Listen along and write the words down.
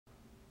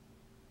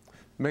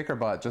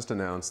MakerBot just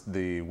announced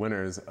the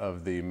winners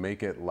of the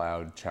Make It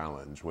Loud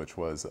Challenge, which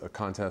was a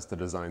contest to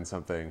design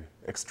something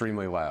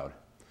extremely loud.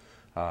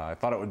 I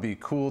thought it would be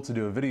cool to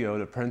do a video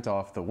to print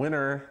off the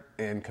winner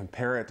and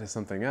compare it to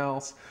something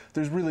else.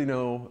 There's really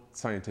no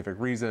scientific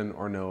reason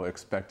or no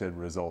expected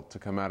result to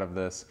come out of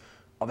this,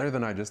 other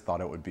than I just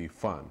thought it would be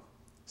fun.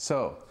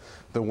 So,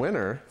 the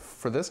winner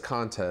for this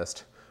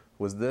contest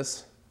was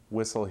this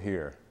whistle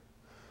here.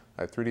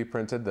 I 3D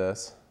printed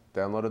this,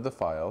 downloaded the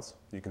files.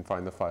 You can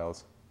find the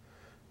files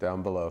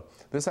down below.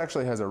 This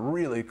actually has a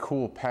really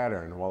cool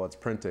pattern while it's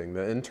printing.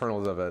 The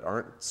internals of it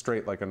aren't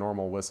straight like a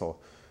normal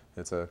whistle.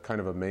 It's a kind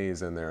of a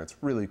maze in there. It's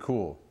really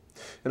cool.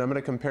 And I'm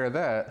going to compare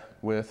that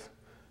with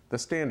the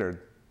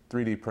standard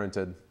 3D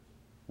printed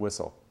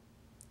whistle.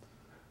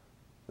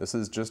 This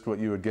is just what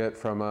you would get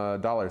from a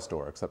dollar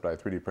store, except I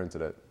 3D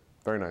printed it.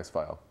 Very nice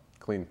file,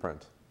 clean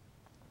print.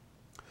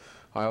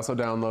 I also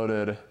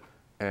downloaded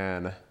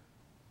an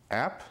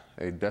app,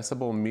 a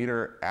decibel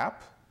meter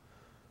app,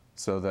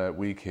 so that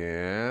we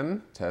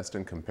can test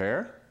and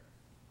compare.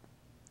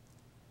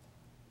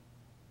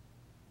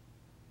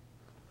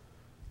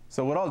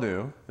 So what I'll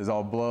do is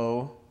I'll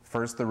blow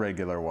first the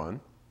regular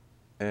one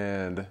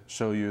and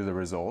show you the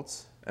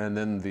results, and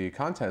then the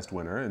contest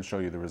winner and show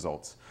you the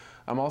results.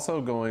 I'm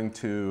also going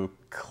to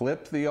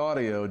clip the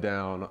audio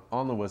down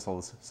on the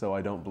whistles so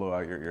I don't blow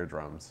out your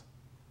eardrums.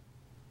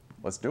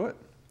 Let's do it.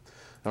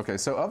 Okay,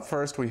 so up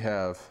first we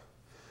have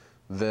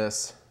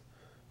this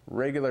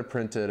regular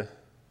printed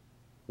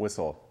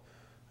whistle.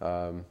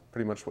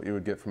 Pretty much what you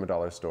would get from a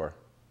dollar store.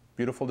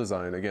 Beautiful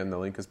design. Again, the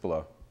link is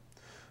below.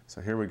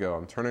 So here we go.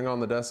 I'm turning on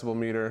the decibel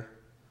meter.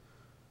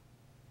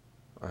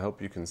 I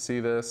hope you can see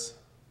this.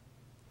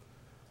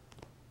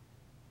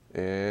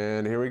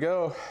 And here we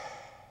go.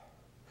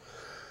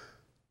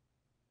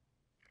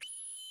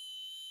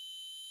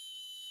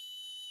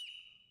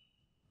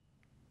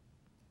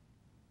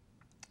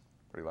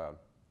 Pretty loud.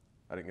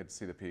 I didn't get to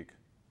see the peak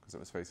because it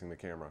was facing the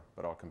camera,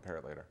 but I'll compare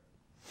it later.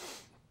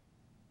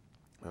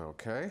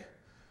 Okay,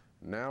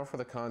 now for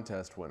the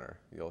contest winner.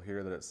 You'll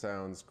hear that it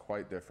sounds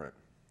quite different.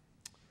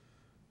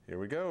 Here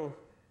we go.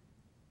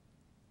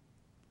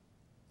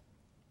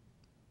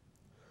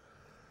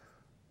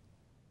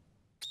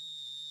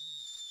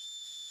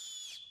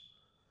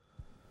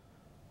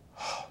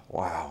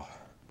 Wow,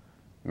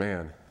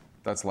 man,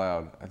 that's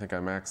loud. I think I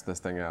maxed this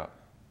thing out.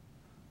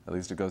 At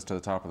least it goes to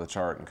the top of the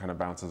chart and kind of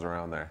bounces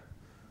around there.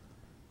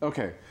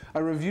 Okay, I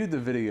reviewed the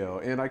video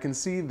and I can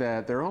see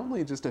that they're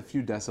only just a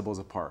few decibels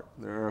apart.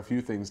 There are a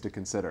few things to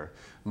consider.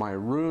 My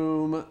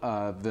room,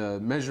 the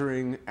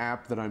measuring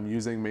app that I'm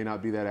using may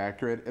not be that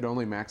accurate. It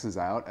only maxes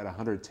out at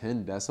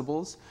 110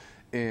 decibels,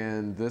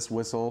 and this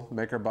whistle,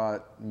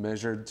 MakerBot,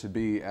 measured to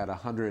be at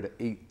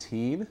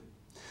 118.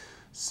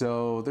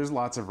 So there's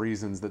lots of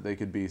reasons that they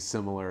could be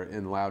similar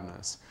in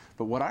loudness.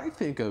 But what I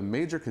think a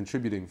major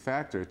contributing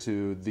factor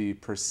to the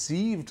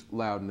perceived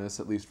loudness,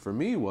 at least for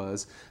me,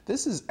 was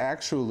this is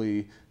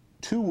actually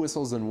two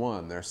whistles in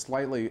one. They're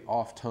slightly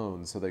off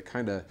tone, so they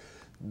kind of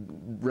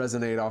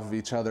resonate off of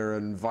each other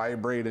and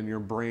vibrate in your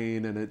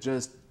brain, and it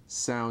just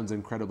sounds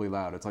incredibly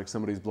loud. It's like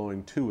somebody's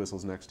blowing two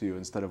whistles next to you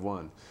instead of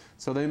one.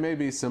 So they may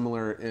be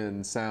similar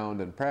in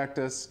sound and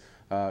practice,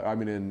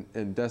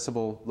 in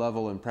decibel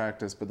level and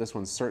practice, but this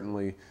one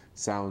certainly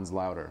sounds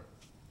louder.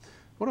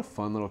 What a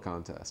fun little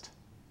contest.